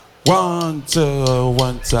One, two,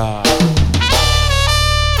 one time.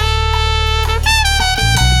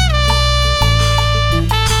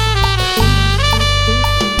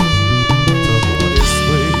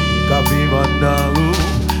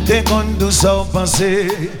 T'es qu'on nous sort penser,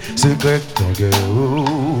 c'est que ton cœur,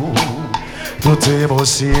 toute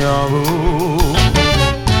émotion,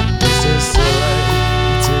 c'est soleil,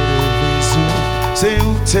 télévision, c'est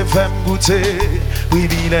où t'es fait goûter,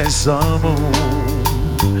 privilège sans mots,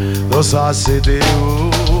 dans ça c'était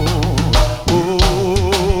où.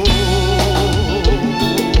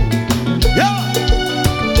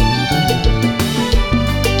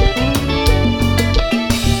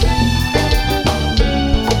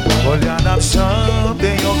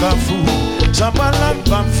 Chanter yon kafou, j'en parle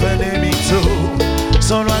pas me faire des mythos.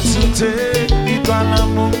 Sans loi de sauter, il doit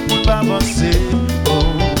l'amour pour pas avancer.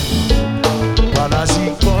 Voilà si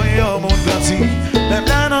quand yon monde grandi, même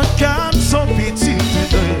là dans le calme, son petit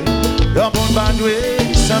yon monde pas doué,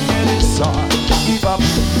 ça vient de ça, il va pour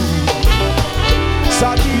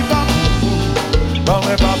ça qui va pour quand on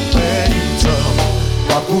va faire du temps,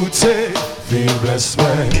 pas coûter, faiblesse,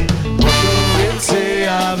 ouais, pour que rester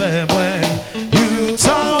avec moi.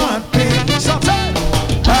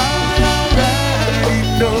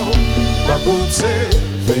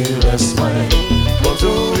 Fearless way, but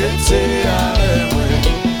do it say I will.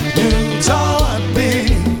 You don't want me,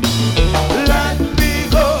 let me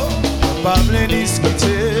go. Pas plein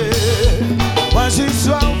discuter, moi j'y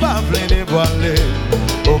sois pas plein de voiler.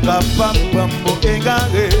 Au capable pour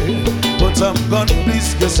m'égarer, autant qu'on plus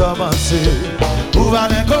que ça m'asse. Où va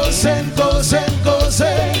les causer,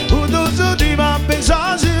 où toujours dit m'a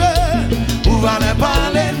exagéré. Où va les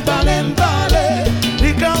parler,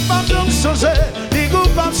 les capables de me changer.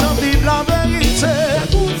 Pas sans vivre la vérité.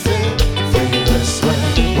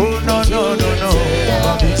 Oh non, non, non, non.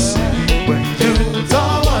 When you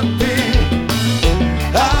don't want me,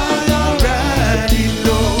 I already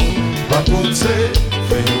know. Pas pousser,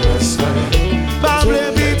 famous way. Pas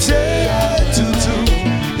l'éviter, tout.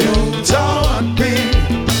 You don't want me.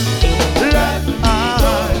 Let I,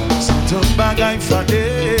 si ton bagay fade,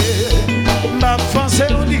 ma pensée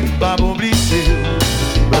on dit pas m'oublier.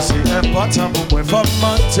 C'est important pour moi, faut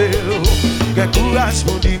monter. Quel courage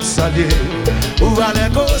pour dire saluer. Où va les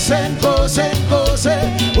causer,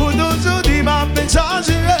 où nous dit m'a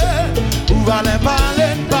exagéré. Où va les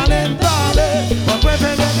parler. Moi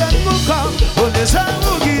préfère que nous comme, on les a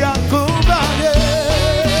qui accompagnent.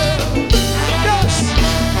 Yes.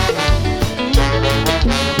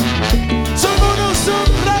 Tout le monde se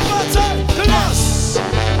prépare, classe.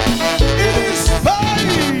 It is fire.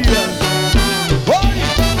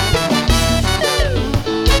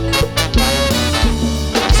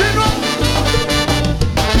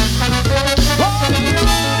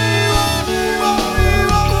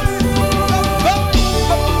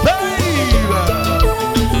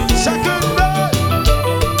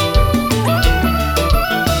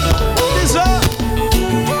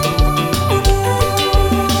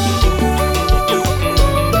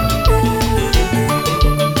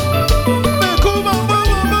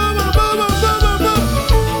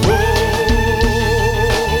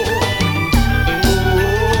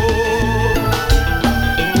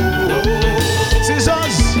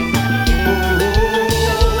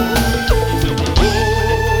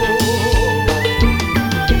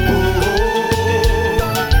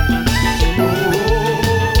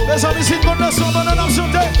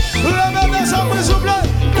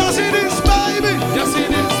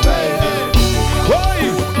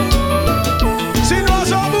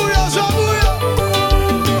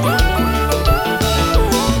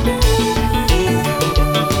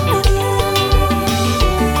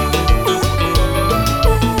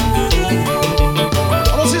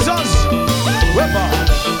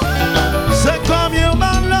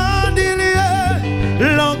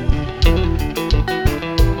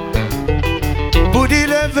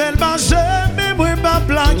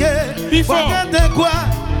 Regardez quoi?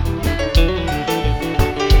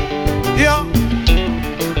 Yo,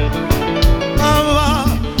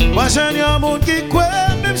 moi j'ai un monde qui croit,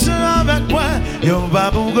 même si avec moi, yo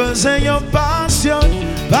va pour causer, yo passion,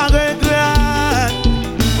 pas regret.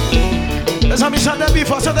 Les amis chantez plus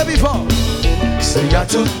fort. C'est y'a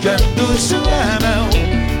tout qu'un tout sur la main,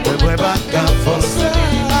 ne pouvez pas qu'à forcer.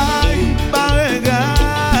 Pas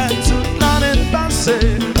regret, tout l'année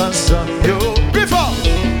passée, ensemble, yo, plus fort.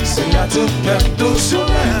 C'est y'a tout qu'un tout sur la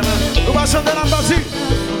main. On va chanter la partie.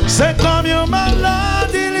 C'est comme une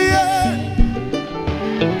maladie liée.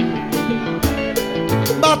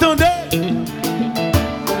 Attendez.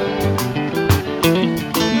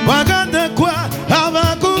 Regardez quoi,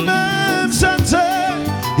 avant qu'on même sentait.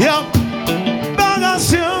 Yep.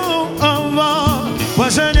 Bagation avant. Moi,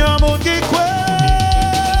 Seigneur, mon qui croit.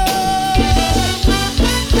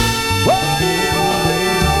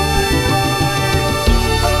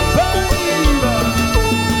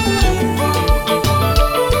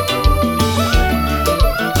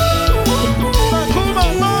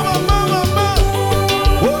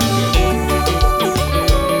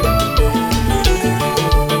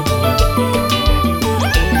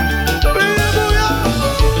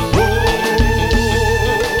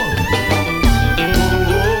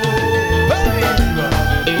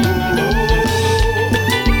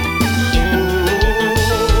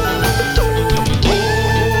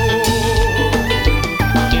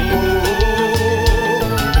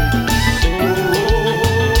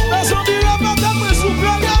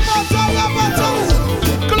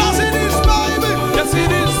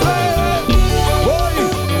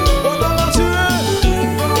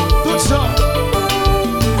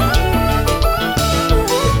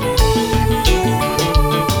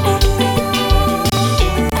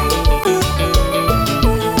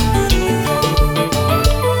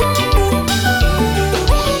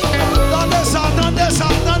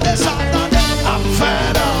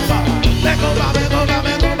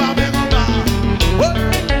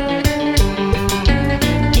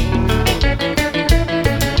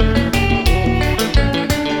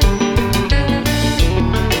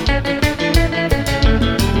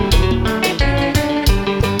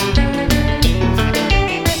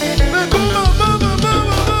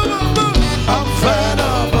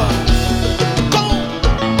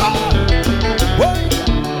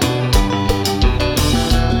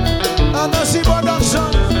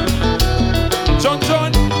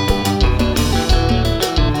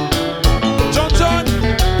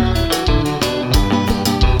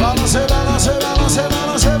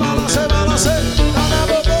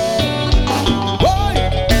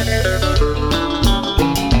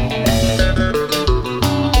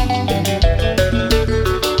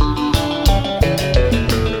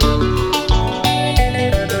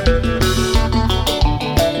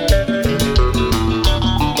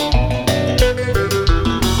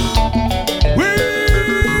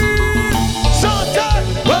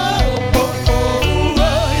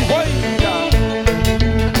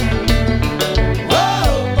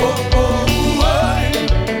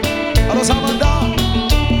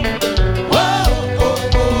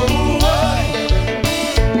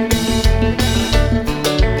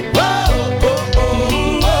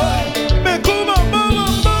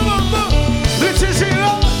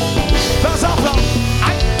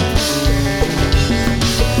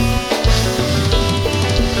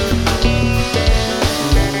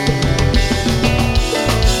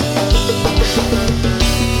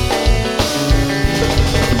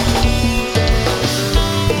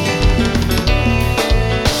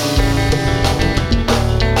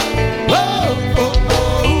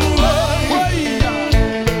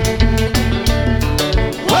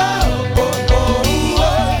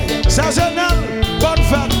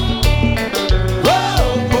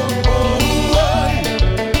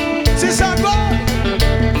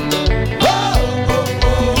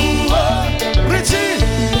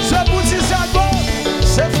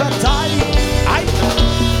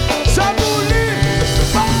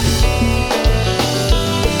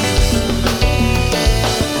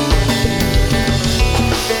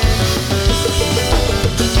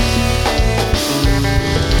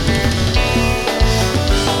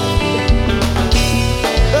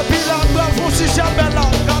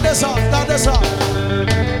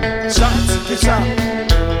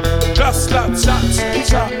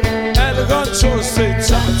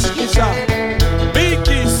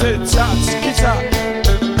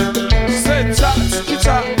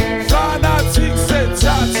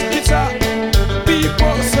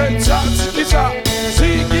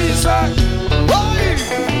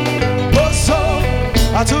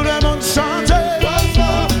 À tout le monde chanter,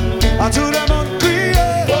 à tout le monde crier,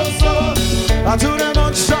 à tout le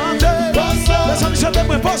monde chanter. Les amis chantent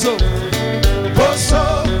moi poso,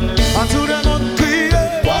 à tout le monde crier,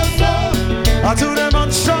 à tout le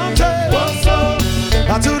monde chanter,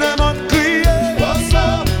 à tout le monde crier.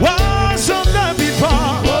 What's up the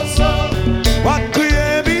before? What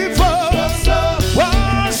crier before?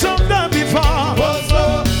 What's up the before?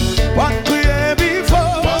 What crier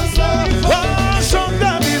before? What's up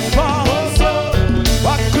the before?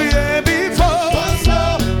 What crier before?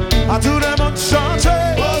 À tout le monde chanter,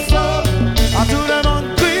 à tout le monde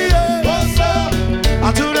crier,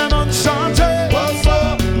 à tout le monde chanter,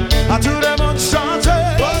 à tout le monde chanter.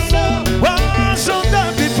 What's up the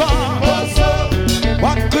before?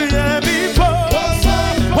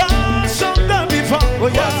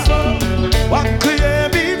 What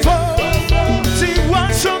create before?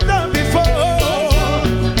 Situation done before.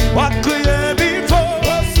 What create before?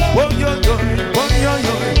 Oh yo yo, oh yo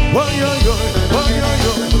yo, oh yo yo, oh yo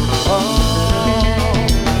yo.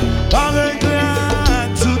 Avec rien,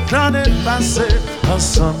 toute l'année passée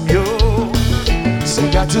ensemble yo. C'est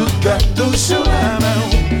qu'à tout cas toujours la main,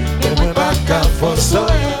 et moi pas qu'à force.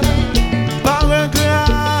 Avec rien,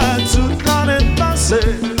 toute l'année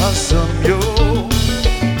passée ensemble yo.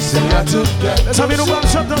 C'est qu'à tout cas. Les amis, nous allons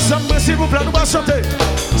chanter ensemble, s'il vous plaît, nous allons chanter.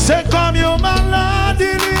 C'est comme une maladie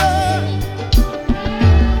liée.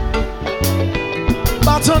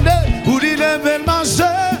 Attendez, vous dites lever le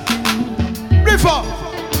manger. Plus fort.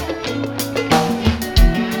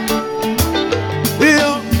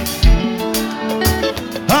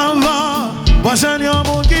 Avant, moi j'ai un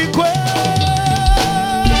monde qui croit.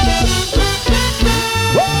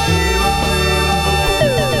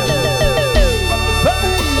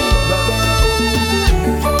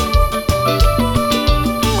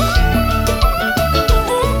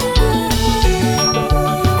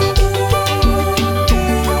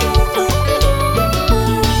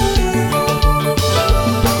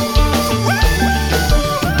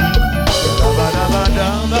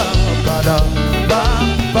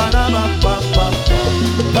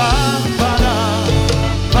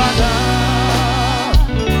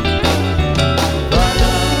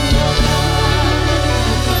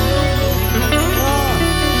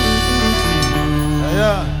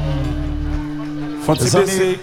 Faut-il baisser?